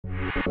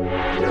Hey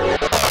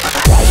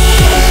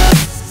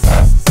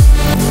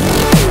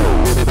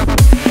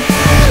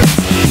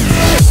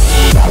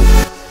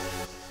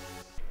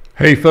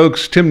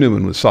folks, Tim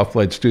Newman with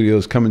Softlight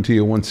Studios coming to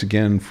you once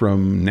again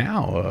from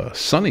now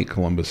sunny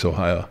Columbus,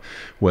 Ohio.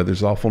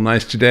 Weather's awful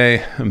nice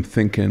today. I'm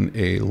thinking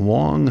a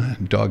long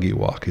doggy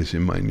walk is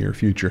in my near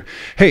future.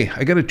 Hey,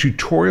 I got a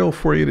tutorial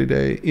for you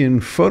today in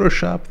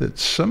Photoshop that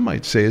some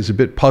might say is a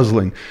bit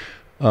puzzling.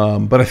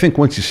 But I think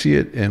once you see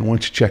it and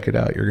once you check it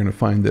out, you're going to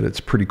find that it's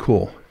pretty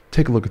cool.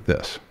 Take a look at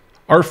this.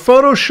 Our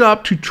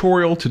Photoshop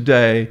tutorial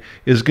today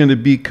is going to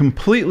be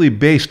completely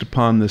based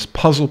upon this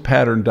Puzzle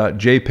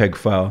Pattern.jpg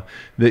file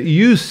that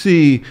you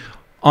see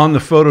on the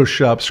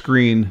Photoshop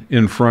screen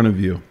in front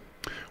of you.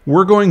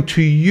 We're going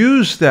to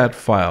use that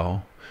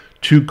file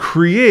to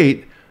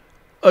create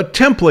a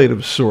template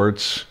of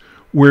sorts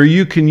where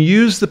you can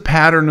use the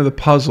pattern of the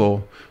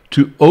puzzle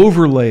to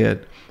overlay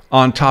it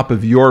on top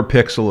of your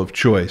pixel of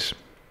choice.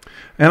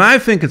 And I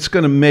think it's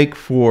going to make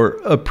for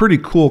a pretty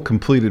cool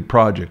completed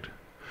project.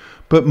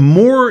 But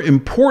more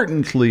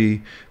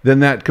importantly than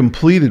that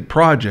completed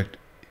project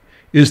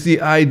is the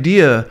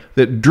idea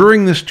that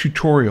during this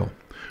tutorial,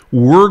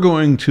 we're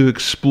going to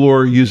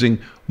explore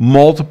using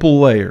multiple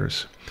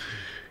layers,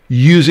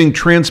 using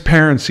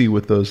transparency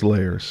with those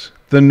layers,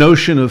 the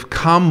notion of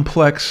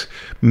complex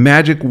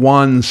magic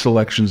wand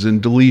selections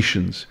and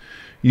deletions,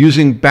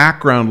 using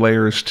background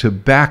layers to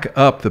back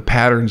up the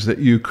patterns that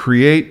you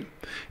create,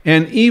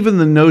 and even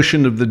the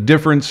notion of the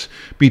difference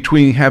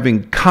between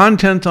having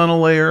content on a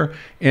layer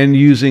and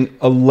using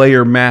a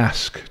layer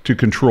mask to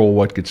control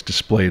what gets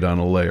displayed on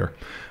a layer.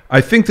 I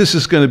think this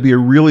is going to be a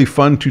really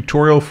fun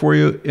tutorial for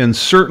you, and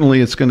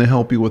certainly it's going to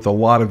help you with a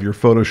lot of your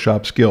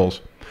Photoshop skills.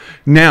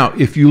 Now,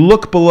 if you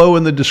look below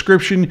in the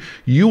description,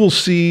 you will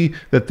see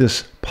that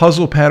this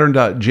Puzzle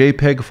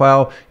Pattern.jpg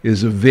file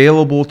is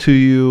available to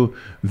you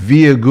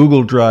via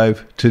Google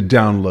Drive to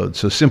download.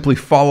 So simply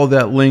follow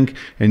that link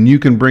and you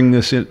can bring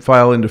this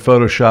file into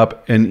Photoshop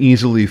and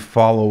easily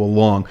follow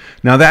along.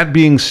 Now, that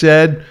being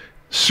said,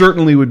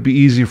 certainly would be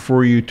easy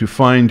for you to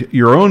find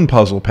your own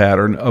puzzle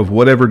pattern of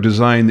whatever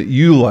design that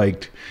you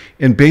liked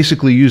and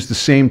basically use the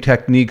same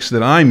techniques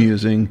that I'm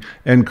using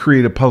and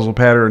create a puzzle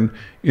pattern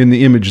in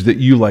the image that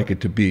you like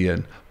it to be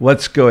in.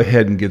 Let's go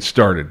ahead and get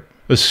started.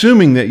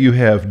 Assuming that you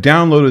have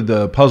downloaded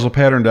the Puzzle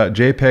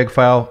Pattern.jpg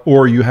file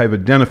or you have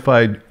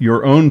identified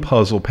your own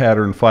puzzle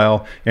pattern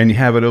file and you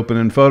have it open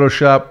in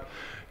Photoshop,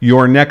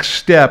 your next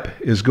step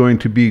is going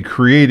to be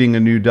creating a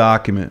new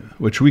document,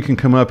 which we can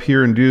come up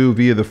here and do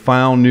via the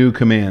File New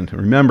command.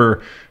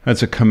 Remember,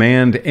 that's a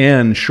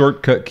Command-N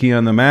shortcut key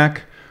on the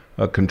Mac,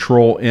 a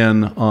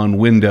Control-N on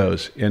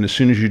Windows. And as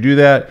soon as you do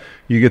that,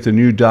 you get the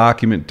new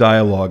document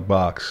dialog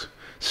box.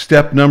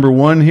 Step number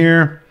one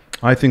here,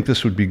 I think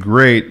this would be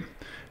great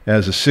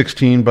as a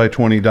 16 by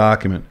 20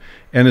 document.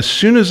 And as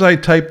soon as I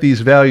type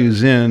these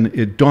values in,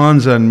 it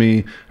dawns on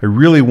me I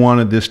really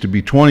wanted this to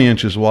be 20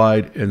 inches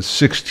wide and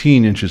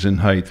 16 inches in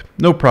height.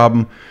 No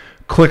problem.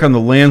 Click on the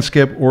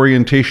landscape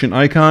orientation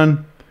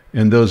icon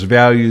and those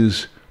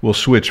values will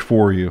switch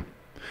for you.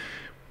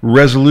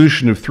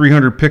 Resolution of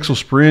 300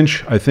 pixels per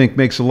inch I think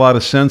makes a lot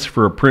of sense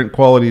for a print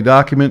quality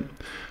document.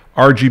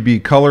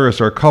 RGB color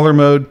as our color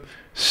mode,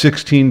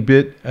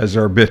 16-bit as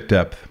our bit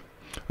depth.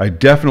 I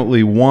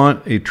definitely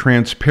want a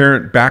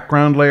transparent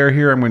background layer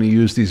here. I'm going to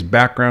use these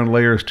background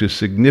layers to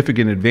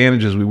significant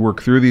advantage as we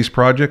work through these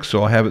projects,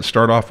 so I'll have it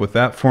start off with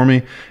that for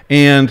me.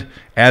 And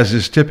as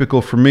is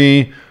typical for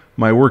me,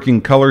 my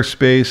working color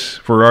space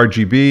for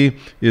RGB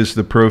is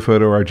the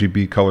ProPhoto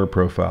RGB color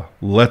profile.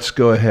 Let's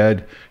go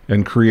ahead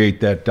and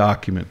create that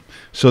document.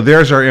 So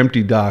there's our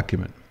empty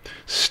document.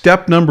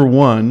 Step number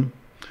one,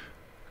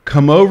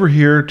 come over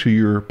here to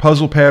your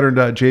Puzzle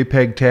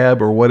Pattern.jpg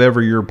tab or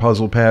whatever your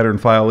puzzle pattern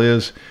file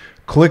is.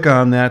 Click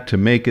on that to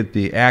make it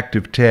the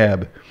active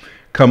tab.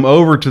 Come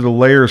over to the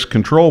Layers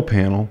Control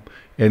panel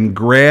and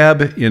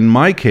grab, in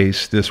my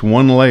case, this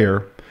one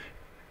layer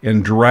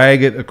and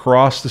drag it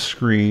across the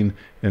screen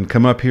and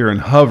come up here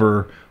and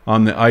hover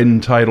on the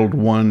Untitled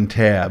 1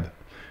 tab.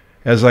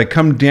 As I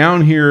come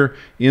down here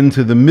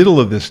into the middle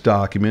of this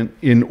document,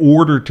 in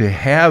order to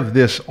have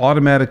this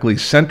automatically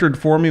centered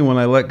for me when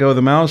I let go of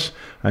the mouse,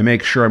 I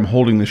make sure I'm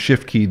holding the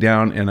Shift key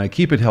down and I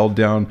keep it held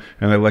down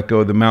and I let go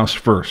of the mouse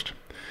first.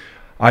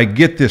 I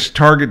get this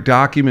target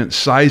document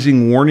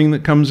sizing warning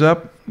that comes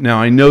up.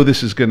 Now I know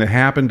this is going to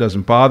happen,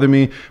 doesn't bother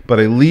me, but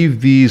I leave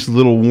these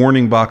little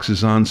warning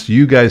boxes on so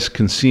you guys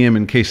can see them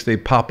in case they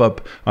pop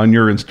up on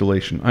your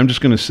installation. I'm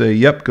just going to say,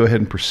 yep, go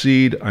ahead and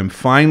proceed. I'm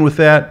fine with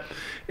that.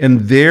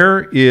 And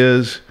there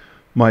is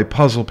my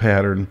puzzle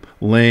pattern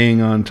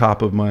laying on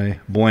top of my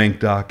blank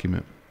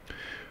document.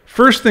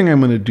 First thing I'm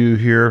going to do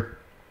here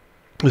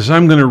is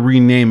I'm going to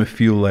rename a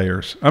few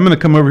layers. I'm going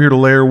to come over here to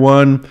layer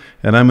 1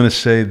 and I'm going to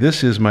say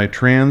this is my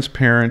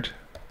transparent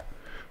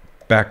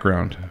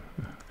background.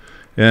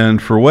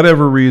 And for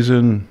whatever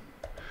reason,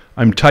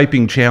 I'm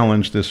typing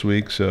challenge this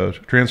week, so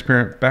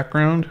transparent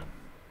background.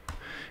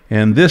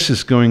 And this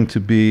is going to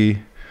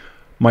be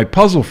my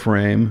puzzle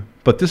frame,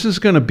 but this is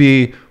going to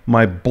be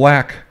my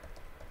black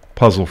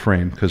puzzle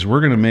frame, because we're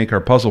going to make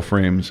our puzzle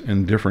frames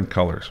in different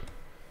colors.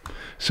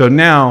 So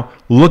now,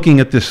 looking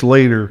at this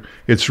later,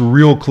 it's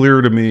real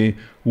clear to me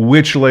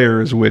which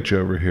layer is which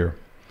over here.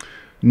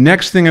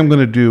 Next thing I'm going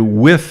to do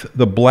with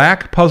the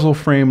black puzzle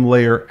frame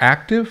layer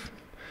active,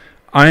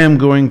 I am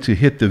going to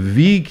hit the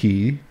V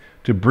key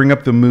to bring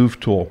up the Move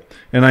tool.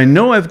 And I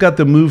know I've got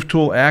the Move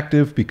tool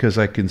active because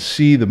I can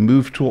see the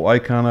Move tool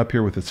icon up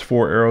here with its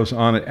 4 arrows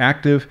on it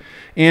active.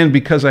 And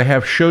because I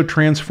have Show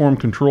Transform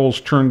Controls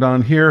turned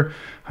on here,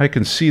 I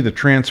can see the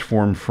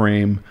transform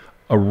frame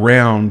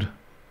around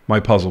my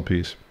puzzle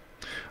piece.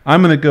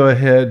 I'm going to go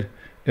ahead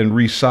and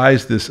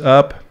resize this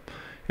up.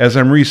 As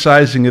I'm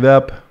resizing it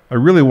up, I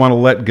really want to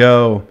let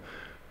go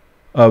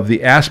of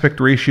the aspect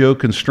ratio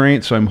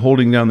constraint, so I'm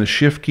holding down the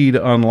Shift key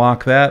to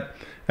unlock that.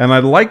 And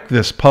I'd like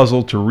this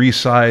puzzle to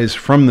resize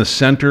from the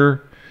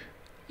center,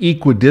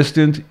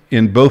 equidistant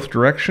in both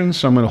directions.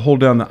 So I'm going to hold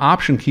down the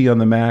Option key on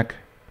the Mac,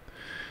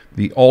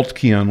 the Alt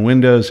key on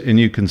Windows, and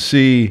you can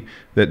see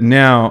that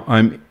now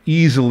I'm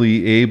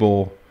easily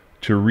able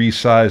to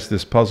resize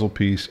this puzzle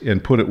piece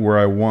and put it where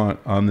I want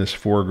on this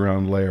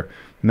foreground layer.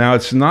 Now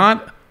it's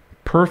not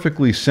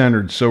perfectly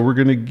centered, so we're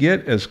going to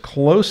get as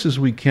close as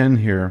we can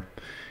here.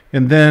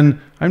 And then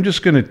I'm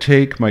just going to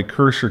take my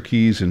cursor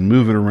keys and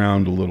move it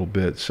around a little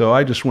bit. So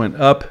I just went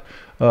up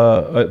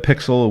a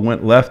pixel and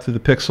went left to the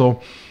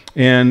pixel.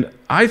 And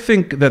I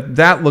think that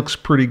that looks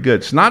pretty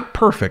good. It's not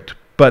perfect,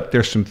 but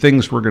there's some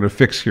things we're going to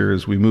fix here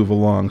as we move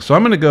along. So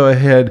I'm going to go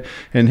ahead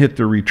and hit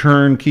the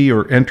Return key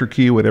or Enter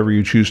key, whatever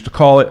you choose to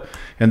call it.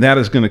 And that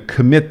is going to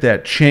commit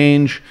that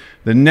change.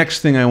 The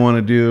next thing I want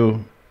to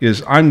do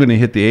is I'm going to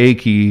hit the A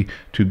key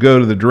to go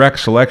to the Direct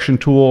Selection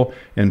tool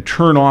and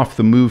turn off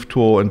the Move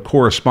tool and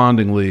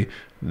correspondingly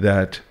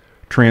that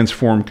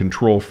transform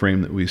control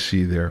frame that we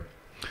see there.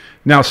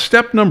 Now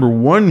step number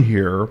 1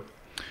 here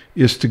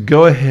is to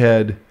go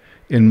ahead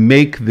and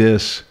make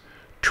this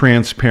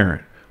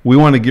transparent. We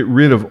want to get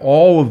rid of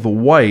all of the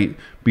white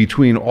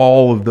between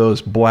all of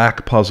those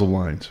black puzzle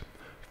lines.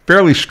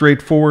 Fairly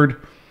straightforward.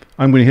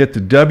 I'm going to hit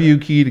the W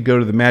key to go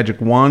to the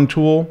Magic Wand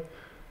tool.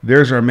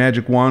 There's our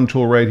Magic Wand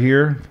tool right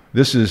here.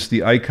 This is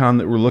the icon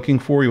that we're looking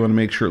for. You want to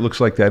make sure it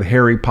looks like that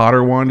Harry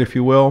Potter wand, if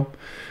you will.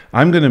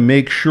 I'm going to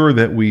make sure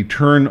that we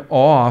turn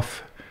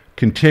off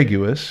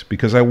contiguous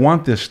because I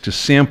want this to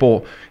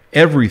sample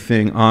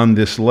everything on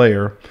this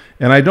layer.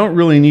 And I don't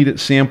really need it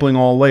sampling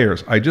all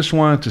layers. I just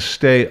want it to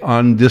stay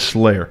on this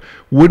layer.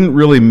 Wouldn't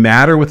really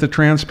matter with the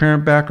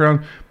transparent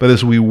background, but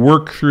as we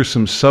work through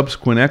some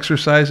subsequent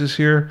exercises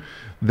here,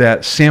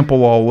 that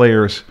sample all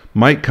layers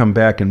might come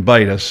back and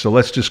bite us. So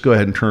let's just go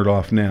ahead and turn it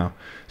off now.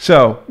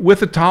 So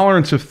with a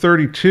tolerance of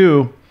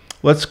 32,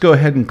 let's go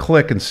ahead and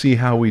click and see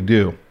how we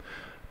do.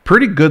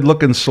 Pretty good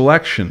looking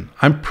selection.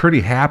 I'm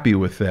pretty happy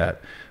with that.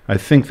 I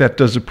think that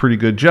does a pretty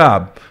good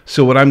job.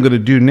 So what I'm going to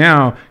do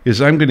now is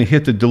I'm going to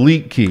hit the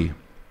Delete key.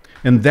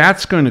 And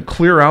that's going to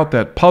clear out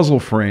that puzzle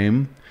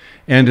frame,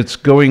 and it's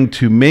going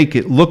to make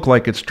it look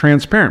like it's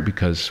transparent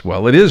because,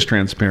 well, it is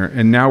transparent.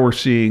 And now we're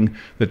seeing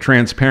the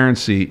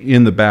transparency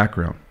in the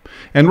background.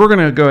 And we're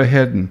going to go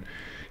ahead and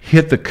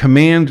hit the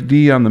Command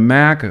D on the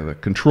Mac, or the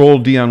Control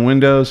D on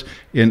Windows,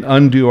 and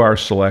undo our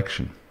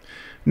selection.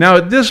 Now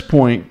at this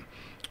point,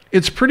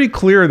 it's pretty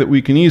clear that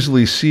we can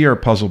easily see our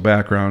puzzle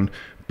background,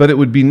 but it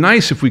would be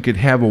nice if we could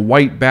have a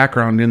white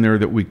background in there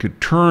that we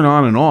could turn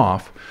on and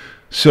off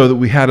so that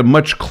we had a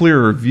much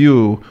clearer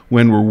view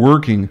when we're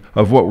working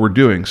of what we're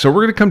doing. So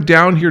we're going to come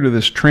down here to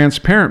this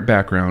transparent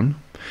background,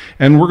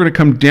 and we're going to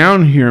come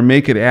down here and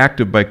make it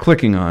active by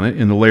clicking on it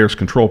in the Layers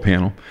Control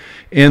panel.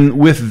 And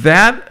with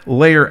that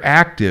layer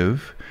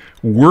active,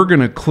 we're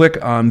going to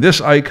click on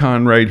this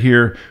icon right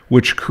here,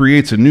 which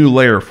creates a new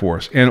layer for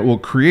us, and it will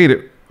create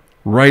it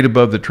right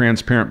above the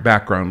transparent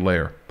background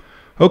layer.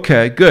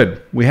 Okay,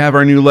 good. We have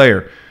our new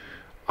layer.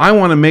 I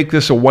want to make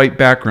this a white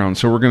background,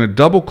 so we're going to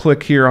double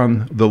click here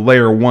on the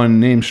layer 1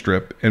 name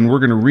strip, and we're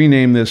going to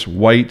rename this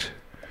white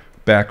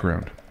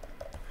background.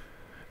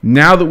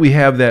 Now that we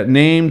have that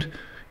named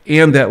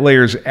and that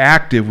layer is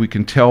active, we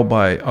can tell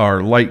by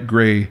our light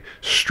gray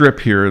strip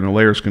here in the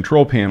Layers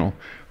Control panel.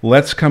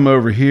 Let's come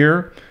over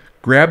here,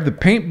 grab the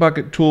Paint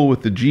Bucket tool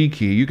with the G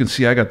key. You can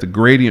see I got the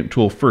Gradient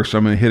tool first, so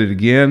I'm going to hit it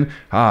again.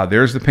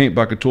 There's the Paint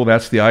Bucket tool.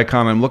 That's the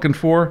icon I'm looking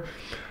for.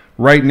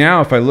 Right now,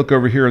 if I look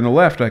over here on the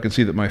left, I can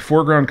see that my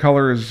foreground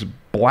color is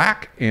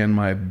black and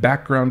my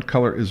background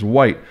color is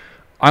white.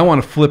 I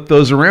want to flip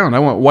those around. I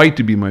want white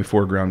to be my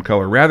foreground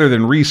color. Rather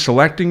than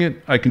reselecting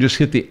it, I can just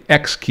hit the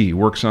X key.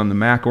 Works on the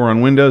Mac or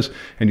on Windows,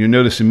 and you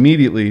notice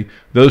immediately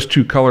those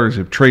two colors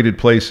have traded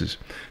places.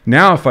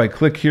 Now if I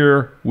click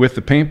here with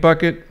the Paint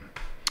Bucket,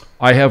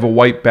 I have a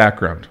white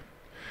background.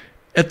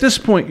 At this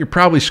point, you're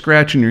probably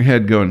scratching your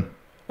head going,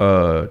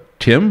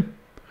 Tim?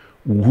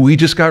 We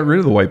just got rid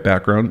of the white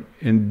background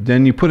and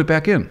then you put it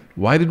back in.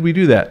 Why did we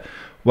do that?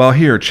 Well,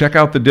 here, check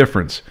out the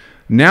difference.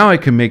 Now I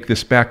can make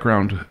this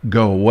background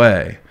go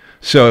away.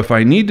 So if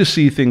I need to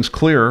see things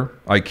clearer,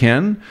 I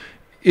can.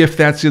 If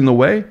that's in the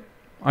way,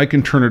 I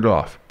can turn it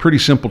off. Pretty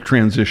simple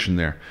transition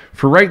there.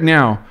 For right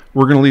now,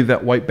 we're going to leave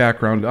that white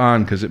background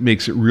on because it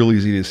makes it real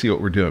easy to see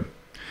what we're doing.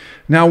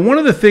 Now, one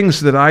of the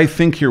things that I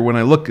think here when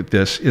I look at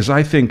this is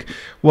I think,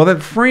 well,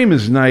 that frame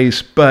is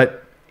nice,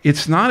 but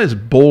it's not as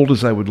bold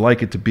as I would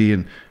like it to be.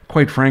 And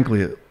quite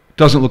frankly, it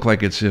doesn't look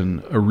like it's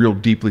in a real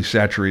deeply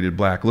saturated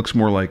black. It looks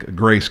more like a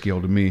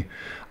grayscale to me.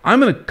 I'm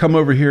going to come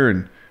over here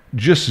and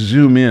just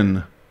zoom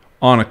in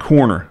on a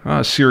corner.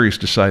 Siri's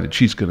decided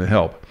she's going to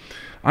help.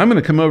 I'm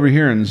going to come over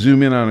here and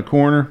zoom in on a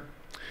corner,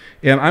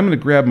 and I'm going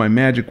to grab my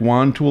magic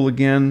wand tool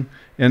again,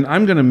 and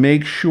I'm going to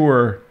make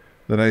sure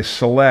that I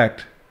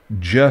select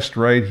just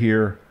right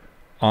here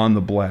on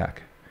the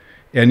black.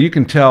 And you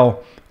can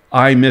tell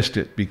I missed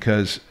it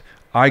because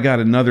I got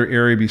another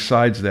area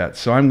besides that.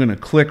 So I'm going to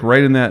click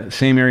right in that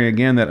same area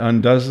again that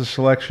undoes the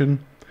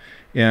selection,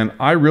 and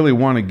I really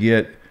want to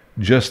get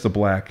just the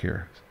black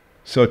here.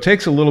 So it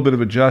takes a little bit of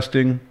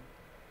adjusting.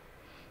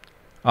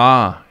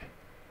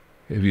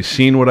 Have you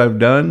seen what I've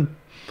done?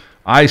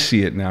 I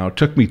see it now. It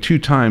took me 2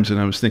 times, and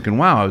I was thinking,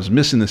 wow, I was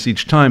missing this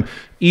each time.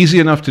 Easy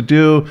enough to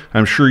do.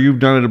 I'm sure you've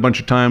done it a bunch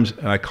of times,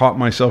 and I caught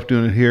myself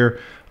doing it here.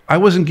 I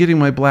wasn't getting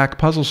my black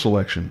puzzle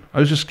selection. I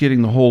was just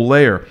getting the whole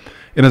layer.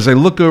 And as I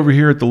look over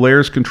here at the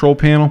layers control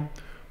panel,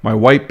 my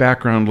white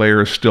background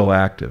layer is still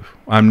active.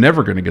 I'm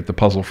never going to get the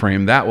puzzle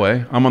frame that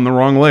way. I'm on the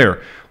wrong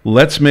layer.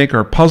 Let's make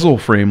our puzzle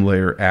frame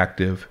layer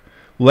active.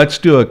 Let's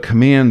do a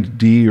Command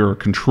D or a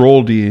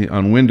Control D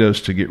on Windows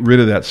to get rid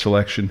of that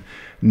selection.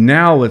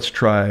 Now let's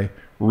try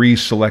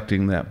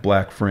reselecting that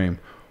black frame.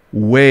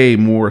 Way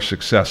more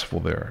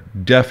successful there.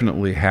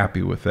 Definitely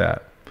happy with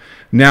that.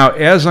 Now,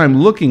 as I'm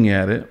looking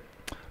at it,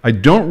 I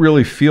don't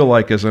really feel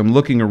like as I'm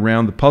looking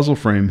around the puzzle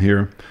frame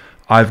here,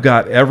 I've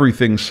got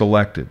everything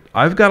selected.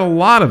 I've got a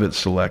lot of it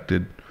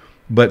selected,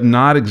 but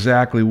not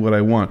exactly what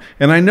I want.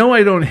 And I know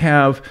I don't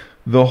have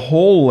the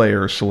whole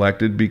layer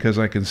selected because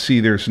I can see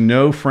there's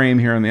no frame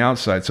here on the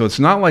outside. So it's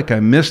not like I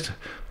missed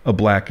a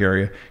black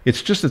area.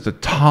 It's just that the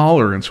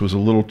tolerance was a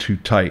little too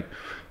tight.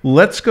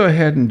 Let's go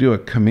ahead and do a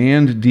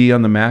Command D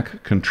on the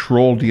Mac,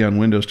 Control D on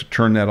Windows to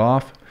turn that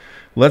off.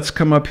 Let's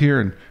come up here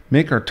and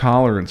make our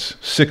tolerance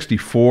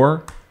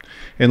 64.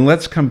 And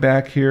let's come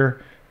back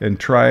here and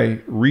try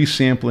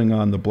resampling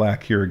on the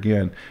black here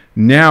again.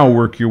 Now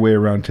work your way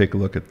around, take a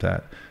look at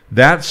that.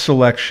 That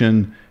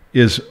selection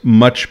is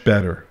much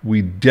better.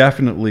 We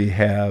definitely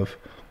have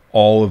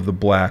all of the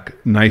black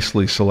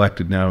nicely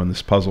selected now in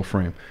this puzzle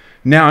frame.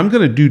 Now I'm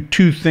going to do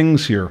 2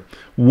 things here.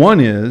 One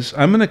is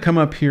I'm going to come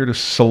up here to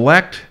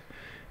select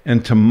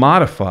and to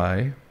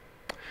modify,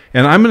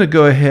 and I'm going to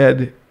go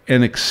ahead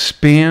and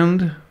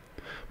expand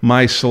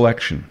my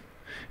selection.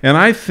 And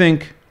I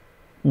think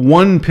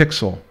 1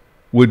 pixel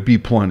would be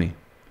plenty.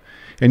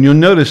 And you'll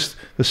notice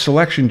the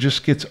selection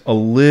just gets a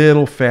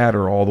little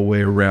fatter all the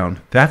way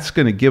around. That's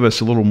going to give us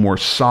a little more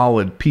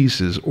solid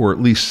pieces, or at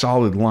least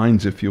solid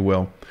lines, if you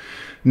will.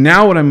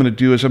 Now what I'm going to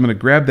do is I'm going to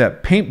grab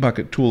that paint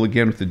bucket tool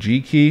again with the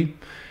G key,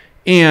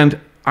 and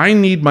I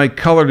need my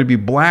color to be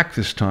black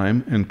this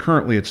time, and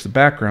currently it's the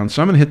background,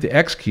 so I'm going to hit the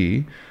X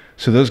key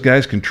so those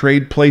guys can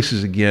trade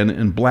places again,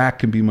 and black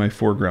can be my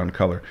foreground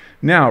color.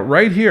 Now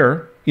right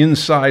here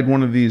inside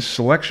one of these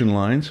selection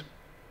lines,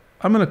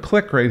 I'm going to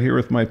click right here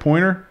with my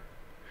pointer,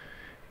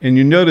 and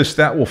you notice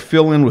that will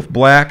fill in with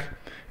black.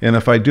 And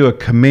if I do a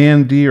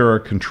Command D or a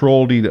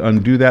Control D to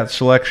undo that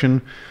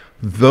selection,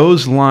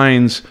 those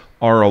lines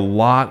are a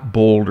lot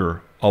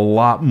bolder, a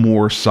lot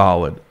more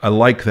solid. I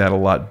like that a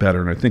lot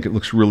better, and I think it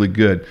looks really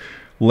good.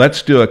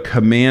 Let's do a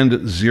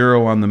Command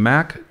 0 on the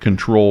Mac,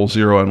 Control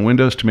 0 on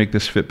Windows to make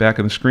this fit back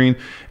on the screen.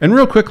 And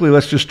real quickly,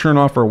 let's just turn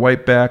off our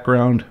white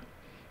background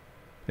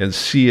and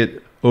see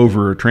it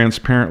over a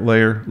transparent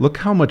layer. Look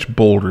how much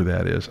bolder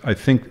that is. I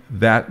think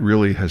that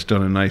really has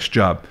done a nice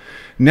job.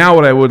 Now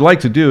what I would like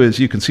to do is,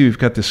 you can see we've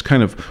got this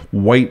kind of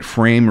white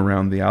frame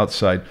around the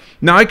outside.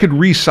 Now I could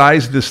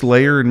resize this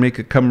layer and make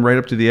it come right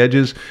up to the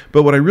edges,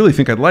 but what I really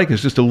think I'd like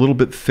is just a little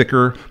bit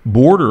thicker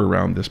border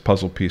around this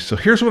puzzle piece. So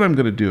here's what I'm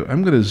going to do.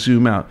 I'm going to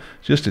zoom out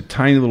just a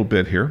tiny little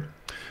bit here.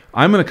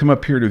 I'm going to come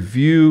up here to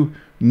View,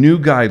 New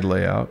Guide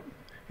Layout,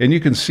 and you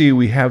can see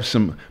we have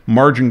some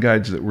margin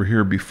guides that were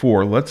here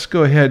before. Let's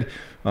go ahead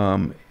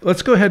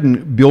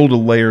and build a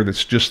layer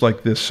that's just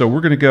like this. So we're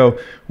going to go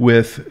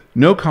with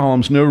no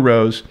columns, no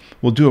rows.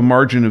 We'll do a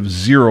margin of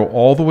 0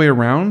 all the way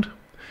around,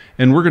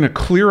 and we're going to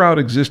clear out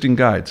existing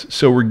guides.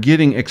 So we're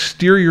getting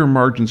exterior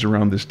margins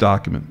around this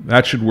document.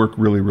 That should work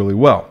really, really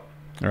well.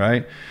 All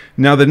right.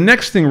 Now the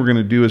next thing we're going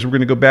to do is we're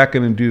going to go back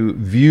in and do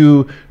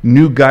View,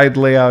 New Guide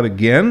Layout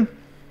again.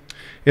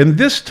 And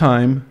this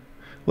time,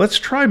 let's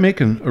try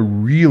making a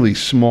really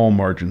small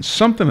margin,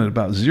 something at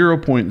about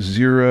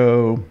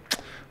 0.0.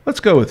 Let's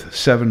go with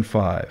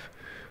 7.5.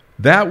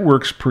 That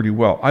works pretty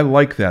well. I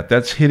like that.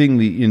 That's hitting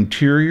the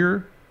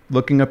interior,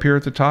 looking up here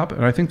at the top,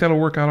 and I think that'll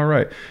work out all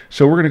right.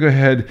 So we're going to go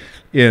ahead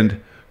and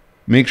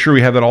make sure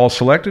we have that all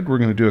selected. We're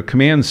going to do a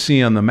Command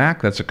C on the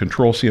Mac. That's a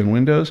Control C on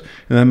Windows.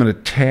 And I'm going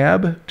to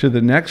tab to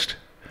the next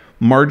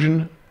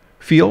margin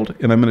field,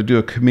 and I'm going to do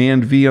a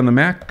Command V on the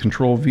Mac,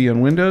 Control V on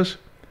Windows.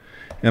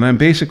 and I'm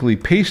basically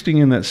pasting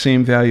in that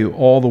same value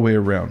all the way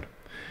around.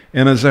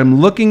 And as I'm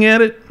looking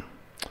at it,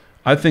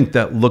 I think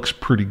that looks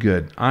pretty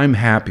good. I'm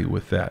happy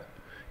with that.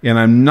 And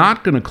I'm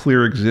not going to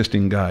clear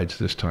existing guides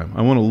this time.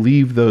 I want to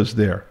leave those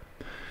there.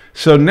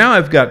 So now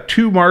I've got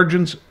two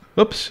margins.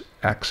 Oops,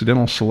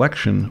 accidental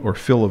selection or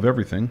fill of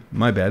everything.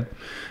 My bad.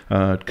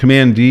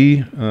 Command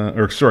Z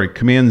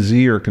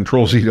or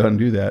Control Z to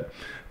undo that.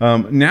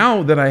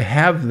 Now that I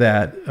have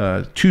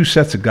that two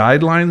sets of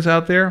guidelines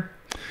out there,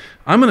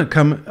 I'm going to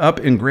come up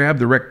and grab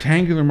the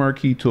rectangular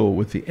marquee tool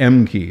with the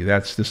M key.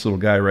 That's this little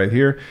guy right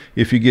here.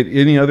 If you get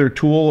any other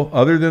tool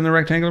other than the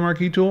rectangular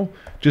marquee tool,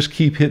 just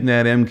keep hitting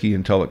that M key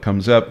until it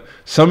comes up.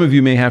 Some of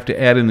you may have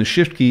to add in the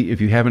Shift key if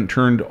you haven't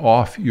turned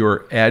off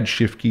your Add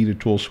Shift key to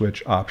tool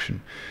switch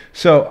option.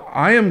 So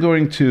I am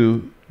going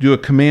to do a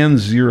Command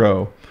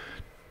 0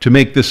 to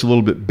make this a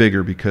little bit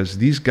bigger because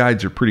these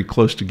guides are pretty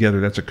close together.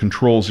 That's a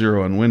Control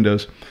 0 on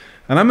Windows.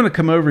 And I'm going to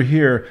come over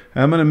here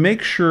and I'm going to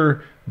make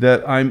sure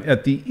that I'm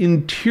at the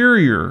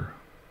interior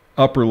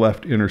upper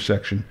left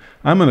intersection.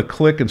 I'm going to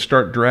click and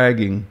start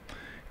dragging,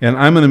 and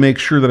I'm going to make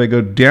sure that I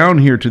go down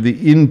here to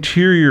the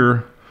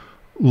interior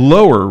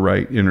lower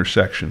right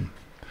intersection.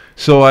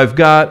 So I've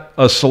got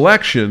a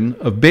selection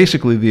of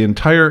basically the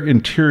entire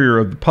interior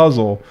of the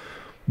puzzle,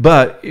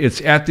 but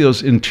it's at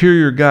those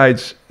interior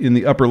guides in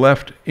the upper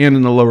left and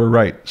in the lower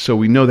right. So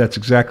we know that's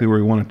exactly where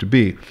we want it to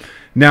be.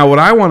 Now what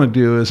I want to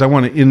do is I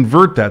want to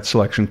invert that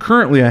selection.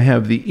 Currently I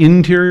have the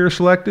interior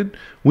selected.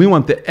 We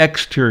want the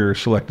exterior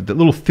selected, that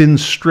little thin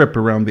strip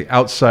around the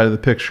outside of the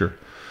picture.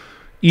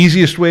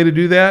 Easiest way to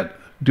do that,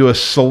 do a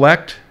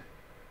select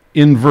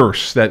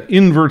inverse. That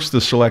inverts the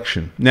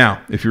selection.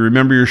 Now, if you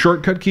remember your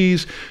shortcut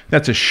keys,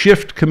 that's a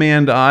Shift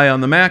Command I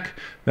on the Mac.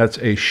 That's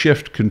a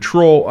Shift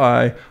Control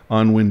I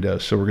on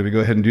Windows. So we're going to go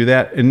ahead and do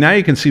that. And now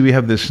you can see we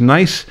have this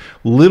nice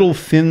little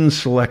thin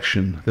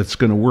selection that's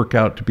going to work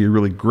out to be a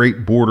really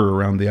great border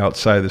around the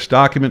outside of this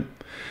document.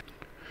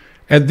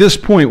 At this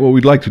point, what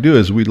we'd like to do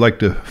is we'd like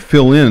to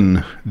fill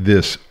in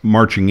this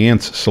marching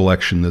ants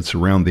selection that's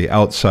around the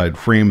outside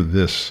frame of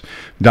this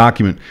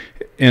document.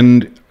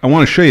 And I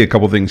want to show you a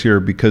couple things here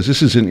because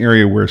this is an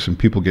area where some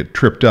people get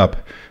tripped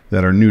up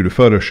that are new to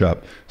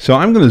Photoshop. So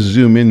I'm going to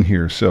zoom in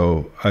here.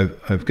 So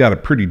I've got a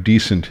pretty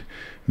decent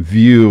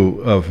view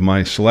of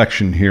my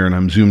selection here, and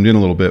I'm zoomed in a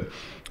little bit.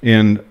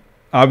 And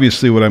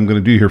obviously what I'm going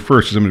to do here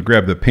first is I'm going to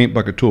grab the paint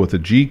bucket tool with the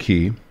G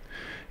key,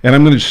 and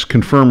I'm going to just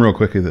confirm real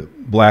quickly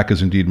that black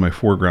is indeed my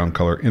foreground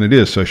color, and it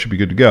is, so I should be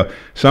good to go.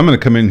 So I'm going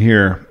to come in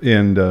here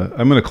and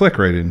I'm going to click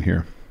right in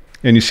here.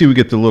 And you see we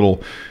get the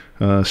little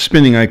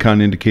spinning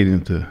icon indicating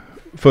that the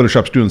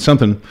Photoshop's doing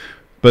something,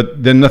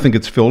 but then nothing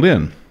gets filled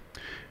in.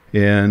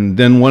 And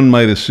then one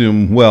might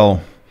assume,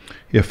 well,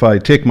 if I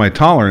take my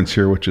tolerance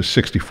here, which is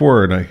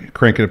 64, and I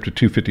crank it up to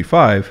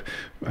 255,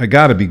 I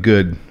got to be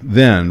good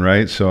then,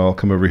 right? So I'll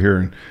come over here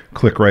and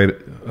click right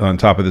on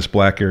top of this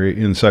black area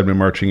inside my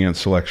marching ant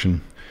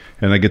selection,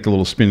 and I get the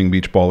little spinning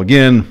beach ball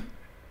again,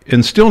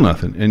 and still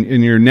nothing.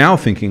 And you're now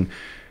thinking,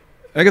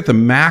 I got the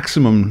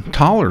maximum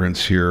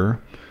tolerance here.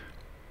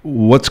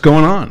 What's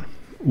going on?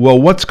 Well,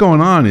 what's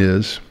going on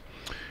is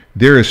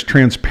there is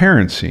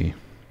transparency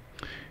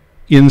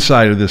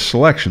inside of this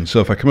selection. So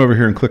if I come over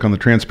here and click on the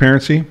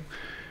transparency,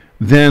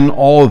 then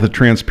all of the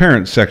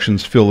transparent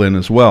sections fill in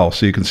as well.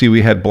 So you can see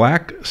we had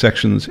black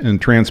sections and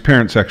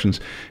transparent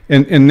sections.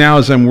 And now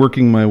as I'm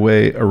working my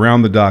way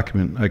around the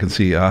document, I can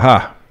see,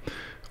 aha,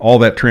 all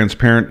that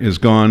transparent is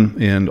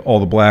gone and all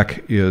the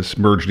black is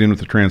merged in with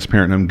the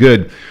transparent, and I'm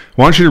good.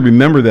 I want you to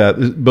remember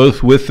that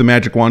both with the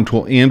Magic Wand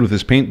tool and with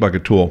this paint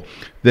bucket tool,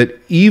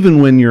 that even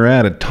when you're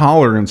at a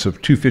tolerance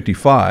of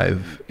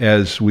 255,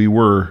 as we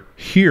were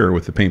here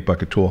with the paint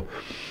bucket tool,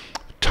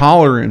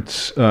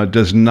 tolerance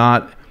does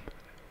not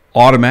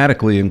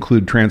automatically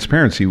include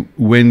transparency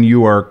when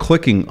you are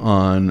clicking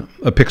on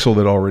a pixel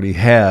that already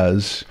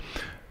has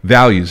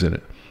values in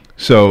it.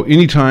 So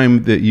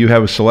anytime that you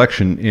have a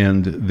selection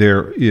and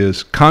there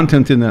is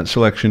content in that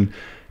selection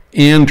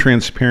and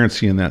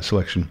transparency in that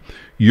selection,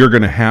 you're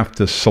going to have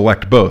to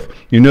select both.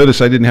 You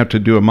notice I didn't have to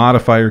do a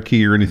modifier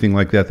key or anything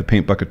like that. The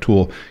paint bucket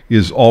tool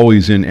is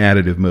always in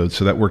additive mode,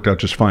 so that worked out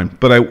just fine.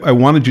 But I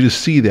wanted you to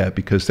see that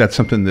because that's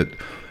something that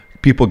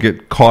people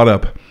get caught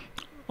up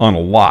on a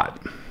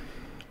lot.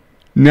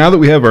 Now that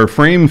we have our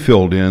frame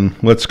filled in,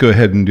 let's go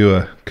ahead and do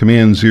a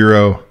Command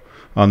 0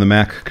 on the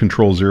Mac,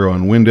 Control 0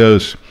 on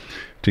Windows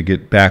to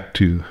get back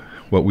to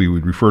what we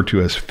would refer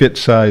to as fit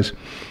size.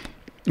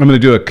 I'm going to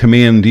do a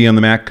Command D on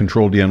the Mac,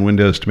 Control D on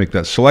Windows to make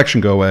that selection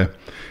go away.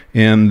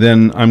 And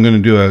then I'm going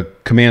to do a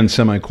Command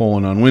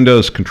semicolon on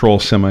Windows, Control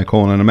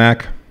semicolon on a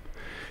Mac.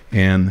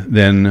 And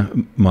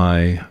then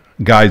my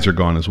guides are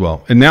gone as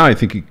well. And now I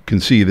think you can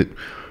see that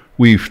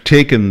we've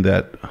taken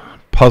that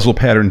Puzzle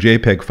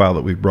Pattern.jpg file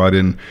that we've brought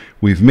in,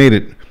 we've made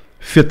it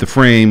fit the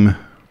frame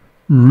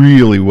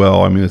really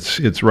well. I mean,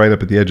 it's right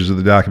up at the edges of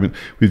the document.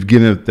 We've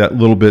given it that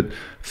little bit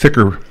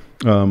thicker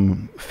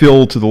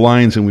fill to the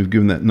lines, and we've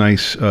given that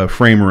nice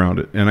frame around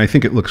it. And I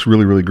think it looks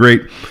really, really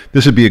great.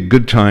 This would be a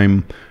good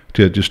time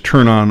to just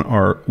turn on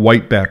our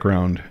white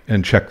background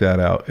and check that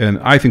out. And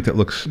I think that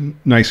looks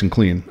nice and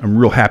clean. I'm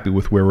real happy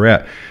with where we're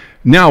at.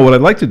 Now, what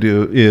I'd like to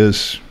do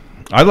is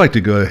I'd like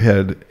to go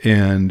ahead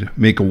and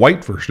make a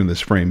white version of this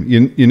frame.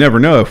 You never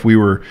know, if we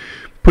were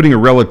putting a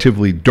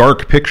relatively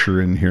dark picture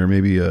in here,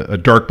 maybe a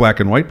dark black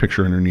and white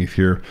picture underneath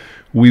here,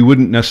 we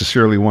wouldn't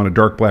necessarily want a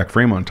dark black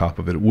frame on top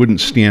of it. It wouldn't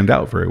stand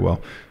out very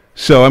well.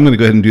 So I'm going to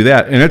go ahead and do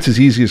that. And that's as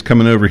easy as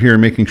coming over here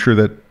and making sure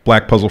that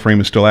black puzzle frame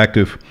is still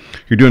active.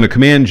 You're doing a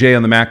Command J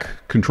on the Mac,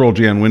 Control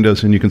J on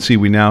Windows, and you can see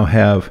we now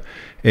have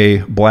a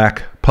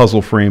black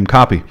puzzle frame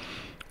copy.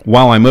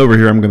 While I'm over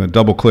here, I'm going to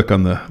double click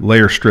on the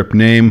layer strip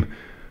name.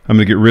 I'm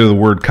going to get rid of the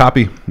word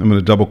copy. I'm going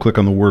to double click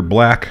on the word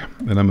black,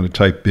 and I'm going to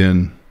type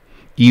in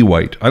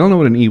E-white. I don't know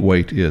what an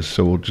E-white is,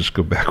 so we'll just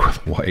go back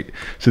with white.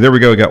 So there we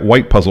go. We got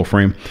white puzzle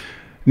frame.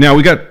 Now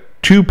we got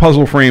two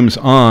puzzle frames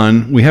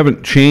on. We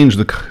haven't changed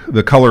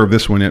the color of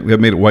this one yet. We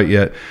haven't made it white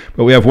yet,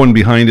 but we have one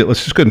behind it.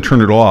 Let's just go ahead and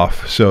turn it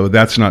off so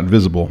that's not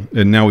visible.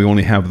 And now we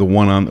only have the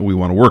one on that we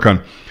want to work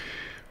on.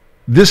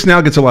 This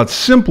now gets a lot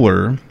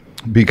simpler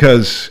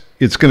because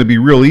it's going to be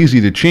real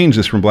easy to change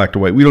this from black to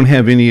white. We don't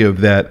have any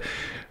of that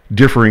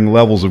differing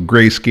levels of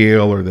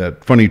grayscale or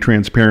that funny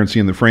transparency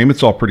in the frame.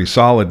 It's all pretty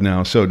solid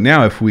now. So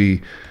now if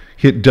we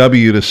hit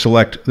W to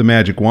select the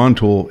magic wand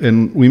tool,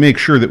 and we make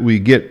sure that we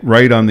get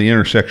right on the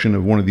intersection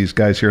of one of these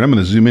guys here. And I'm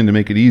going to zoom in to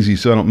make it easy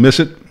so I don't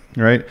miss it,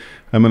 right?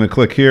 I'm going to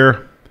click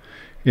here,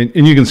 and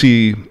you can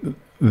see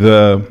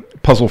the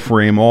puzzle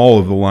frame, all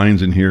of the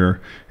lines in here.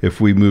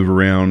 If we move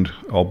around,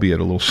 albeit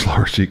a little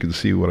slower so you can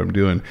see what I'm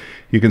doing,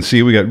 you can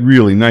see we got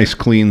really nice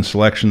clean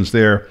selections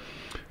there.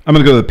 I'm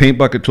going to go to the paint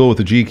bucket tool with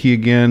the G key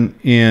again,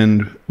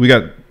 and we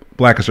got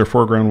black as our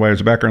foreground, white as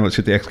the background. Let's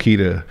hit the X key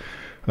to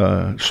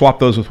swap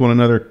those with one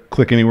another.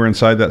 Click anywhere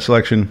inside that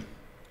selection.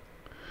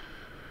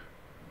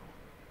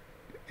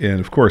 And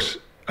of course,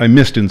 I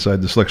missed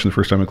inside the selection the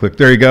first time I clicked.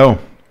 There you go.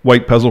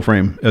 White puzzle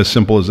frame. As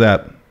simple as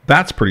that.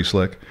 That's pretty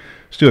slick.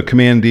 Let's do a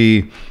Command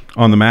D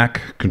on the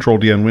Mac, Control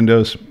D on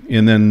Windows,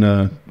 and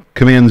then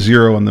Command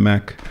 0 on the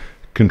Mac,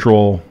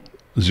 Control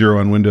 0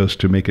 on Windows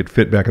to make it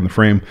fit back in the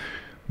frame.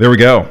 There we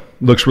go.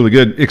 Looks really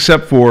good,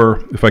 except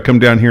for if I come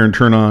down here and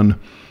turn on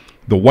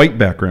the white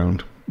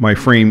background, my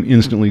frame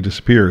instantly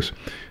disappears.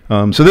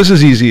 So this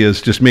is easy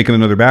as just making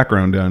another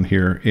background down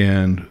here,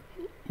 and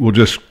we'll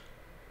just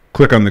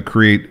click on the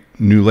Create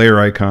New Layer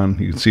icon.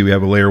 You can see we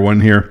have a layer 1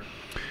 here.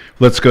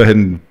 Let's go ahead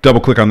and double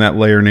click on that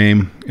layer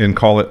name and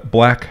call it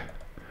black.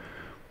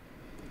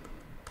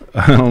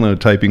 I don't know,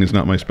 typing is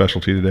not my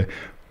specialty today.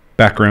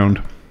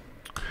 Background.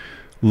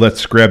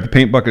 Let's grab the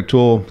paint bucket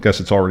tool. Guess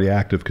it's already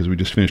active because we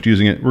just finished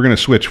using it. We're going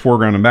to switch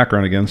foreground and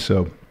background again.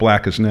 So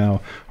black is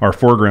now our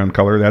foreground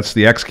color. That's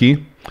the X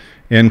key.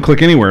 And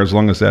click anywhere as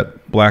long as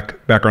that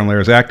black background layer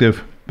is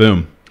active.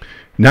 Boom.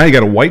 Now you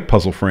got a white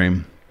puzzle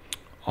frame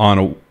on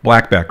a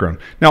black background.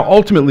 Now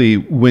ultimately,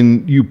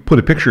 when you put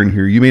a picture in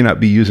here, you may not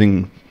be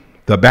using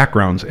the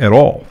backgrounds at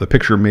all. The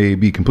picture may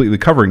be completely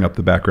covering up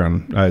the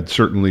background. I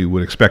certainly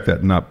would expect that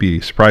and not be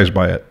surprised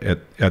by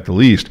it at the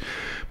least.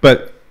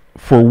 But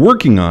for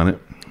working on it,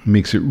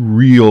 makes it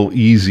real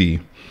easy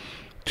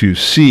to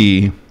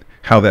see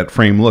how that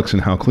frame looks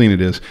and how clean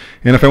it is.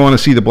 And if I want to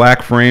see the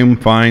black frame,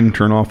 fine,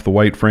 turn off the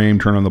white frame,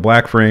 turn on the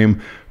black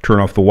frame, turn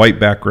off the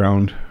white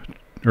background,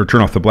 or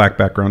turn off the black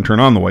background, turn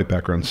on the white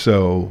background.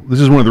 So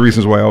this is one of the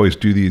reasons why I always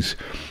do these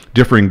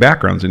differing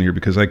backgrounds in here,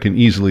 because I can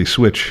easily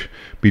switch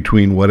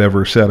between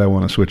whatever set I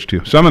want to switch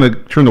to. So I'm going to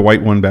turn the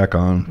white one back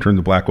on, turn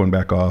the black one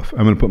back off.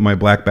 I'm going to put my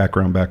black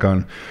background back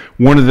on.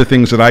 One of the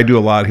things that I do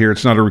a lot here,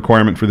 it's not a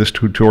requirement for this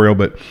tutorial,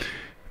 but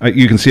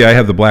you can see I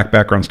have the black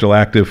background still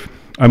active.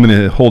 I'm going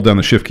to hold down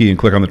the Shift key and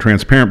click on the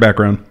transparent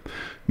background.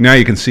 Now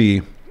you can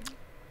see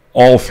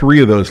all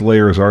three of those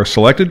layers are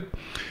selected.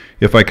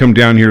 If I come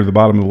down here to the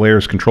bottom of the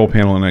layers control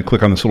panel and I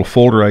click on this little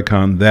folder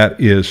icon, that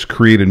is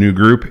create a new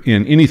group,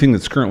 and anything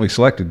that's currently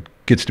selected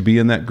gets to be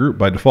in that group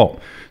by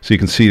default. So you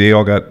can see they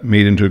all got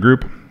made into a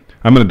group.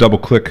 I'm going to double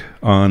click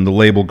on the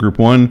label group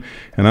 1,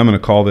 and I'm going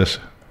to call this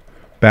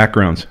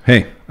backgrounds.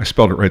 Hey, I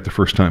spelled it right the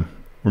first time.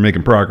 We're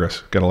making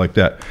progress. Gotta like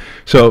that.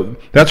 So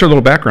that's our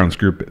little backgrounds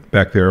group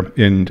back there,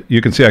 and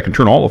you can see I can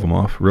turn all of them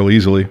off real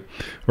easily,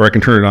 or I can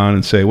turn it on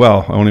and say,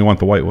 well, I only want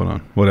the white one on,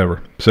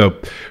 whatever. So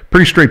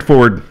pretty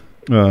straightforward,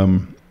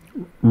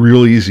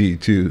 real easy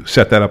to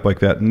set that up like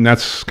that, and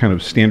that's kind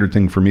of standard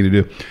thing for me to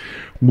do.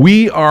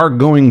 We are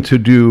going to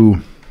do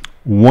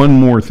one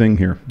more thing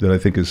here that I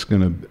think is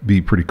going to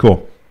be pretty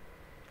cool.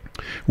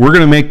 We're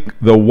going to make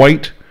the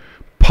white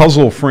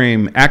puzzle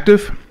frame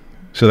active,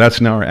 so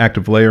that's now our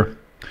active layer.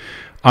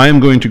 I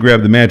am going to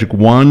grab the magic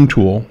wand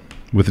tool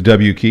with the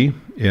W key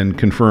and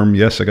confirm,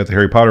 yes, I got the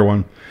Harry Potter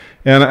one.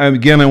 And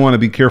again, I want to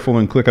be careful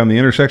and click on the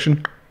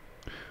intersection.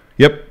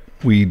 Yep,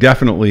 we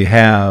definitely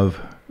have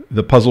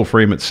the puzzle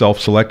frame itself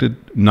selected,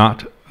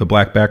 not the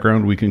black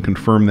background. We can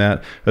confirm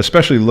that,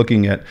 especially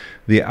looking at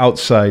the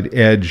outside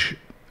edge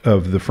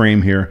of the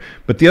frame here.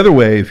 But the other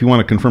way, if you want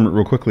to confirm it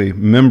real quickly,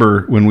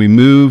 remember when we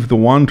move the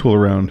wand tool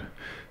around,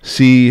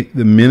 see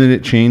the minute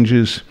it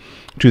changes,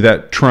 to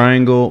that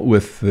triangle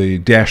with the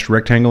dashed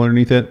rectangle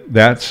underneath it,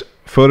 that's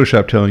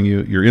Photoshop telling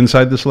you you're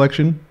inside the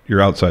selection,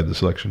 you're outside the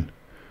selection.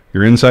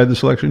 You're inside the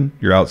selection,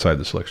 you're outside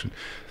the selection.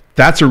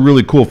 That's a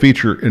really cool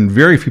feature, and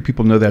very few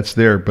people know that's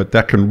there, but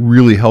that can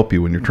really help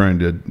you when you're trying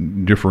to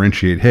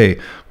differentiate, hey,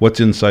 what's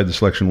inside the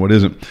selection, what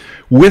isn't.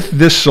 With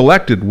this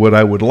selected, what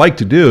I would like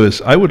to do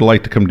is I would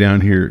like to come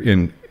down here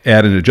and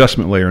add an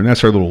adjustment layer, and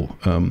that's our little,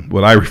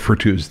 what I refer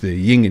to as the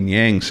yin and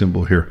yang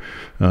symbol here.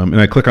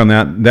 And I click on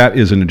that. That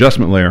is an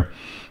adjustment layer.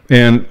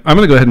 And I'm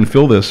going to go ahead and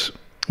fill this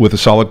with a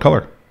solid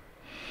color.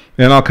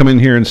 And I'll come in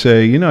here and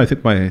say, you know, I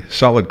think my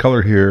solid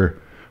color here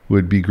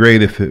would be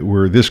great if it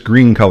were this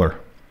green color.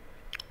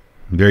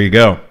 There you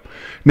go.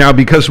 Now,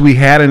 because we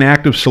had an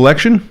active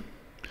selection,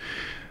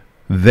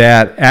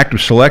 that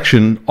active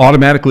selection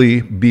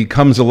automatically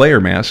becomes a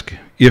layer mask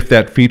if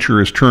that feature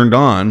is turned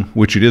on,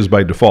 which it is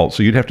by default.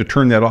 So you'd have to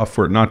turn that off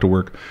for it not to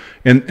work.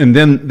 And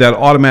then that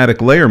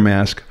automatic layer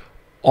mask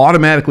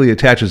automatically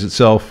attaches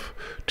itself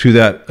to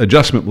that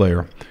adjustment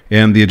layer.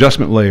 And the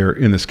adjustment layer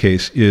in this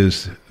case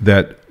is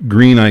that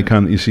green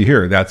icon that you see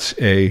here. That's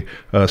a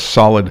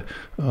solid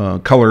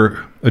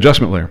color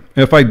adjustment layer.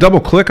 And if I double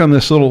click on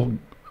this little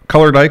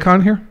colored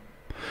icon here,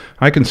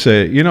 I can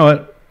say, you know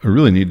what, I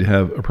really need to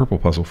have a purple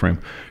puzzle frame.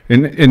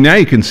 And now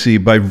you can see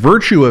by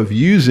virtue of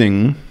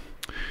using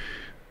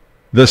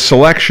the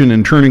selection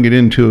and turning it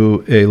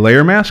into a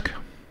layer mask,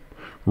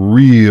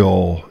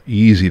 real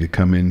easy to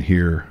come in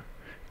here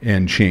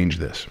and change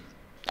this.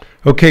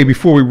 Okay,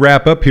 before we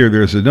wrap up here,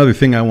 there's another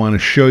thing I want to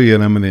show you,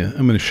 and I'm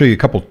going to show you a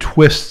couple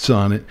twists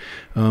on it.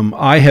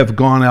 I have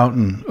gone out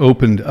and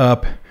opened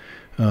up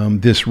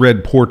this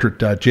red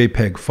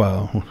portrait.jpg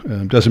file.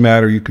 Doesn't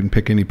matter, you can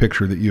pick any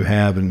picture that you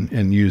have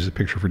and use the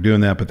picture for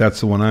doing that, but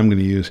that's the one I'm going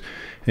to use.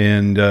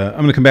 And I'm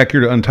going to come back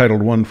here to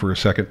Untitled 1 for a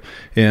second,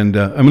 and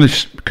I'm going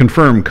to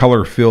confirm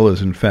color fill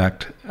is in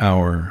fact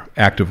our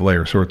active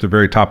layer. So we're at the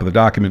very top of the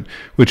document,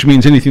 which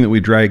means anything that we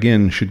drag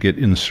in should get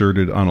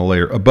inserted on a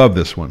layer above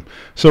this one.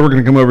 So we're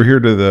going to come over here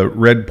to the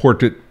red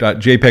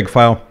portrait.jpg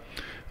file.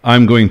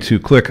 I'm going to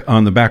click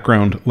on the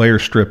background layer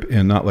strip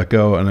and not let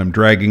go, and I'm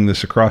dragging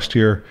this across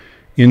here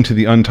into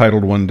the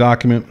Untitled 1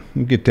 document.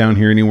 Get down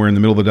here anywhere in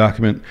the middle of the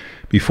document.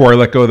 Before I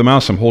let go of the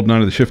mouse, I'm holding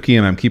onto the Shift key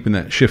and I'm keeping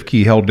that Shift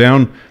key held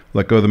down.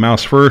 Let go of the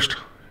mouse first,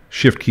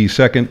 Shift key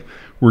second.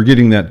 We're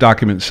getting that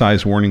document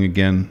size warning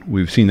again.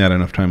 We've seen that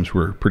enough times.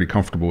 We're pretty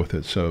comfortable with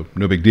it, so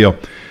no big deal.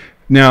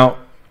 Now,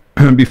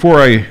 before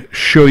I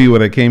show you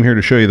what I came here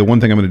to show you, the one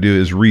thing I'm going to do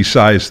is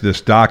resize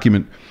this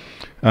document.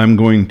 I'm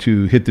going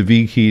to hit the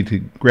V key to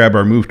grab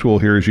our move tool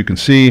here, as you can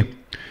see,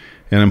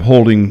 and I'm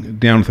holding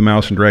down with the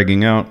mouse and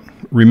dragging out.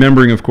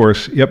 Remembering, of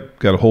course, yep,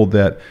 got to hold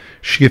that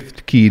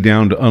Shift key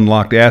down to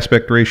unlock the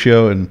aspect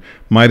ratio, and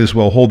might as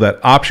well hold that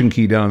Option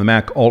key down on the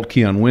Mac, Alt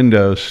key on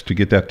Windows to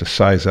get that to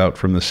size out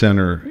from the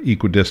center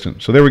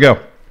equidistant. So there we go.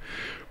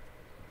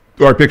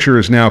 Our picture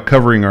is now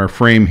covering our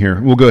frame here.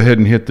 We'll go ahead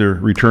and hit the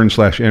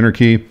Return/Enter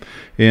key,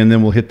 and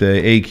then we'll hit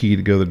the A key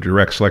to go to the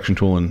Direct Selection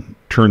tool and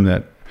turn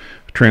that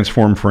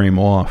transform frame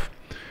off.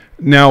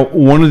 Now,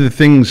 one of the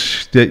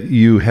things that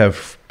you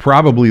have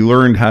probably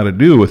learned how to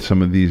do with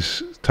some of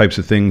these types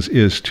of things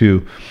is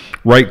to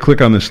right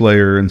click on this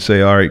layer and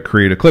say, all right,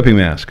 create a clipping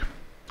mask.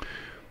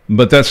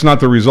 But that's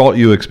not the result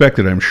you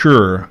expected, I'm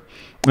sure.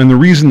 And the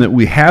reason that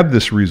we have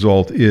this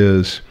result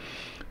is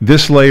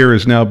this layer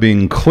is now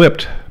being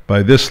clipped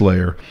by this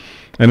layer,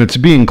 and it's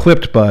being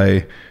clipped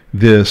by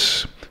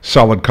this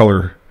solid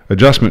color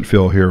adjustment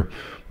fill here.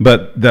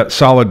 But that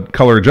solid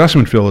color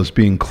adjustment fill is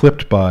being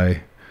clipped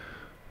by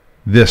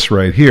this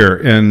right here.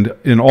 And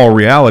in all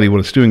reality, what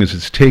it's doing is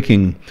it's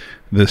taking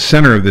the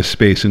center of this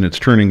space and it's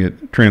turning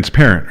it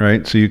transparent,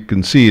 right? So you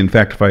can see, in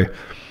fact, if I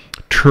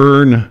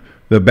turn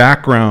the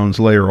backgrounds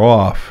layer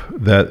off,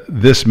 that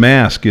this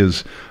mask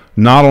is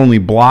not only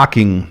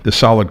blocking the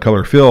solid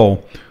color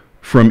fill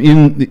from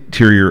in the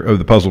interior of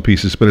the puzzle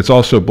pieces, but it's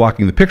also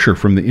blocking the picture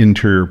from the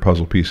interior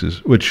puzzle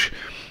pieces, which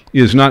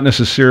is not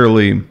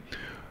necessarily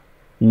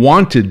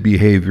wanted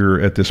behavior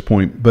at this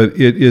point, but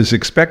it is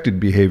expected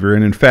behavior.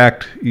 And in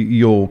fact,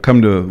 you'll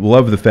come to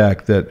love the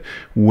fact that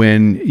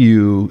when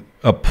you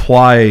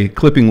apply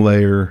clipping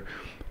layer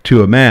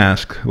to a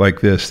mask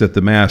like this, that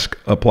the mask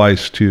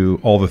applies to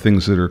all the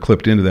things that are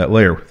clipped into that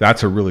layer.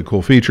 That's a really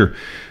cool feature.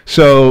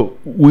 So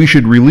we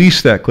should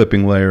release that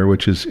clipping layer,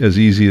 which is as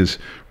easy as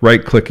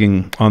right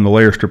clicking on the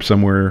layer strip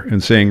somewhere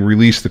and saying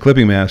release the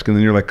clipping mask, and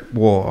then you're like,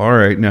 well, all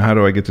right, now how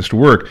do I get this to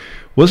work?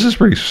 Well, this is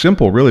pretty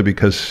simple, really,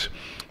 because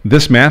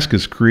this mask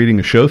is creating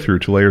a show through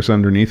to layers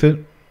underneath it.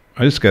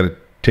 I just got to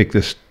take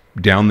this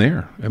down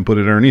there and put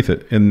it underneath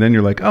it, and then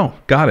you're like, oh,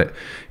 got it.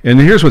 And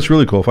here's what's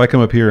really cool. If I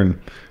come up here and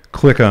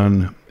click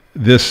on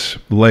this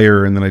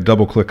layer and then I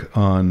double click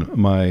on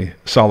my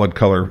solid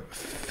color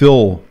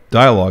fill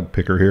dialog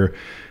picker here,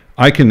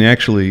 I can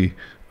actually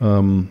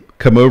come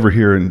over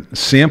here and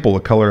sample a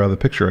color out of the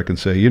picture. I can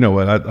say, you know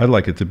what, I'd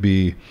like it to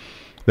be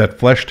that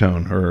flesh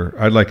tone, or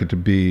I'd like it to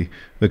be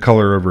the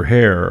color of her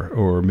hair,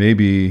 or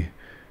maybe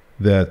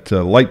that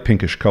light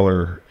pinkish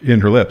color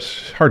in her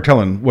lips. Hard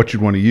telling what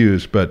you'd want to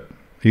use, but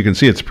You can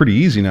see it's pretty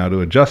easy now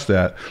to adjust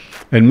that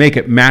and make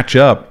it match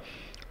up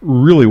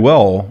really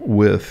well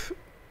with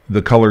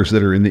the colors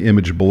that are in the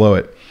image below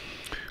it.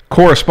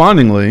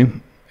 Correspondingly,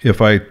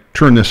 if I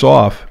turn this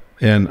off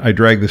and I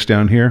drag this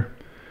down here,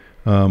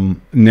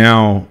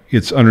 now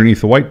it's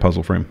underneath the white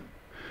puzzle frame.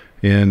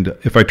 And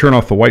if I turn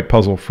off the white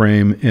puzzle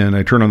frame and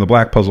I turn on the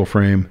black puzzle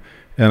frame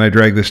and I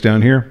drag this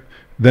down here,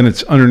 then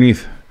it's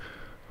underneath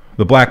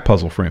the black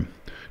puzzle frame.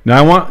 Now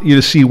I want you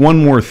to see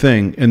one more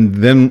thing, and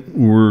then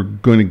we're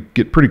going to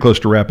get pretty close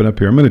to wrapping up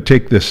here. I'm going to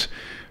take this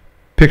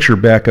picture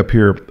back up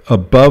here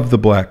above the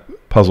black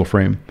puzzle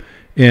frame,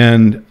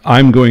 and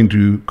I'm going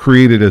to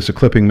create it as a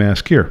clipping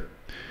mask here.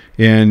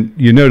 And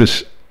you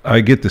notice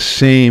I get the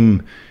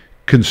same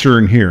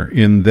concern here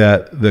in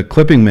that the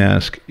clipping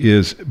mask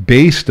is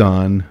based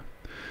on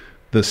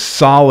the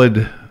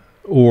solid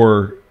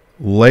or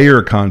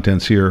layer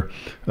contents here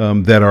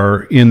that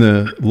are in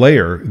the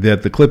layer,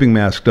 that the clipping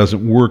mask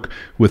doesn't work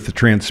with the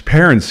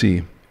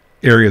transparency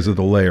areas of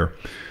the layer.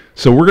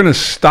 So we're going to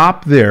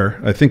stop there.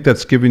 I think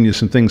that's giving you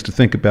some things to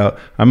think about.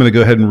 I'm going to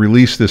go ahead and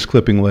release this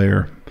clipping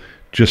layer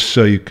just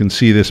so you can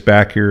see this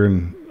back here,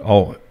 and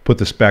I'll put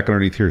this back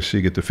underneath here so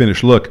you get the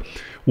finished look.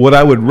 What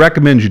I would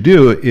recommend you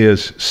do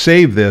is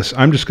save this.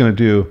 I'm just going to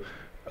do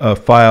a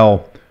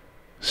file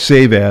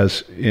save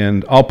as,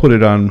 and I'll put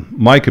it on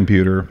my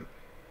computer,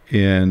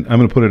 and I'm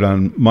going to put it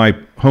on my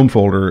home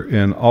folder,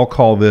 and I'll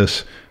call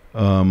this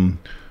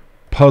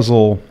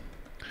Puzzle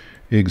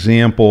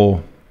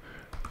Example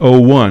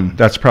 01.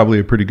 That's probably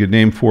a pretty good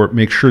name for it.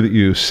 Make sure that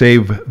you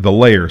save the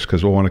layers,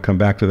 because we'll want to come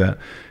back to that.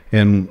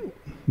 And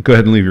go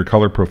ahead and leave your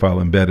color profile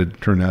embedded,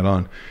 turn that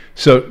on.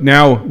 So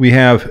now we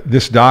have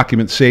this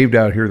document saved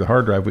out here, the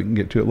hard drive. We can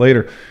get to it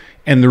later.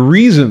 And the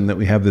reason that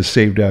we have this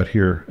saved out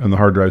here on the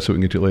hard drive so we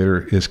can get to it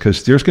later is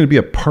because there's going to be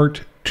a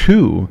part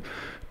 2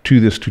 to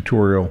this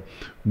tutorial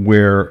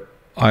where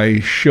I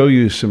show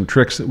you some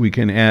tricks that we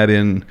can add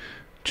in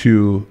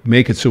to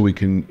make it so we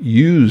can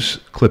use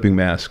clipping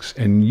masks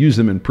and use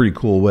them in pretty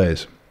cool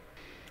ways.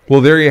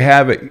 Well, there you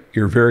have it,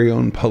 your very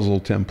own puzzle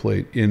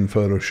template in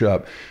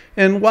Photoshop.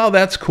 And while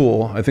that's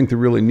cool, I think the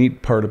really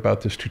neat part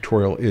about this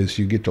tutorial is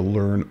you get to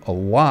learn a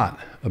lot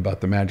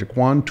about the Magic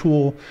Wand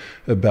tool,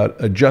 about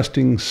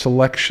adjusting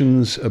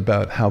selections,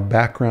 about how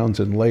backgrounds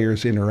and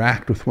layers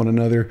interact with one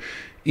another,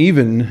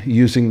 even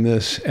using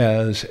this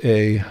as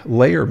a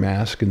layer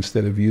mask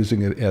instead of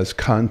using it as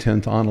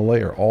content on a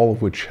layer, all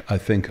of which I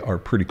think are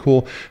pretty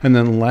cool. And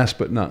then last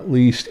but not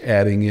least,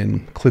 adding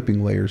in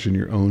clipping layers in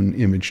your own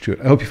image to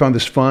it. I hope you found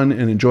this fun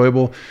and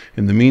enjoyable.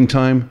 In the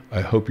meantime, I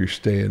hope you're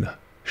staying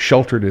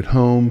sheltered at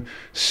home,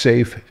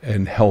 safe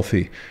and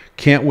healthy.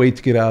 Can't wait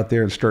to get out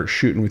there and start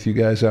shooting with you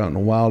guys out in the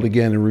wild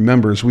again. And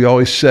remember, as we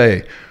always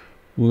say,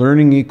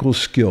 learning equals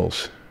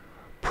skills,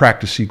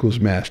 practice equals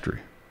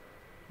mastery.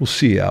 We'll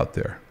see you out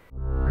there.